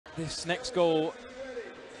this next goal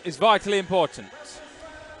is vitally important.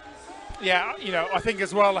 Yeah, you know, I think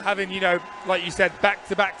as well having, you know, like you said,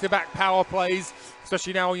 back-to-back power plays,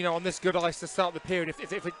 especially now, you know, on this good ice to start the period.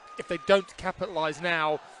 If they don't capitalise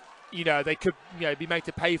now, you know, they could, you know, be made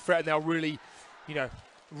to pay for it, and they'll really, you know,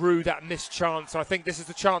 rue that missed chance. So I think this is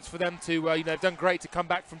the chance for them to, you know, they've done great to come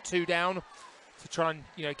back from 2 down to try and,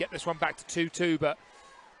 you know, get this one back to 2-2, but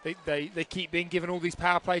they keep being given all these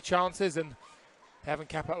power play chances and they haven't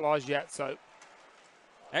capitalised yet. So.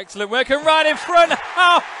 Excellent work and right in front.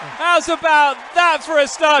 How's about that for a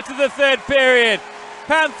start to the third period?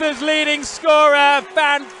 Panthers leading scorer,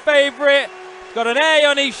 fan favourite. Got an A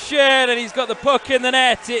on his shirt and he's got the puck in the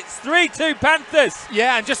net. It's 3-2 Panthers.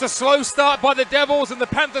 Yeah, and just a slow start by the Devils, and the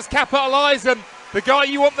Panthers capitalise. And the guy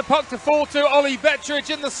you want the puck to fall to, Ollie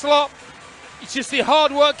Betteridge in the slot. It's just the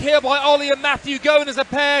hard work here by Ollie and Matthew going as a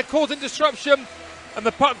pair, causing disruption. And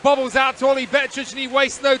the puck bobbles out to Ollie Betteridge, and he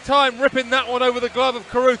wastes no time ripping that one over the glove of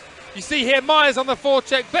Carruth. You see here, Myers on the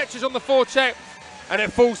forecheck, Betteridge on the forecheck, and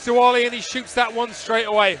it falls to Ollie, and he shoots that one straight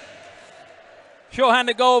away.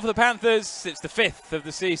 Short-handed goal for the Panthers. It's the 5th of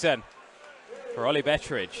the season for Ollie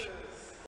Betteridge.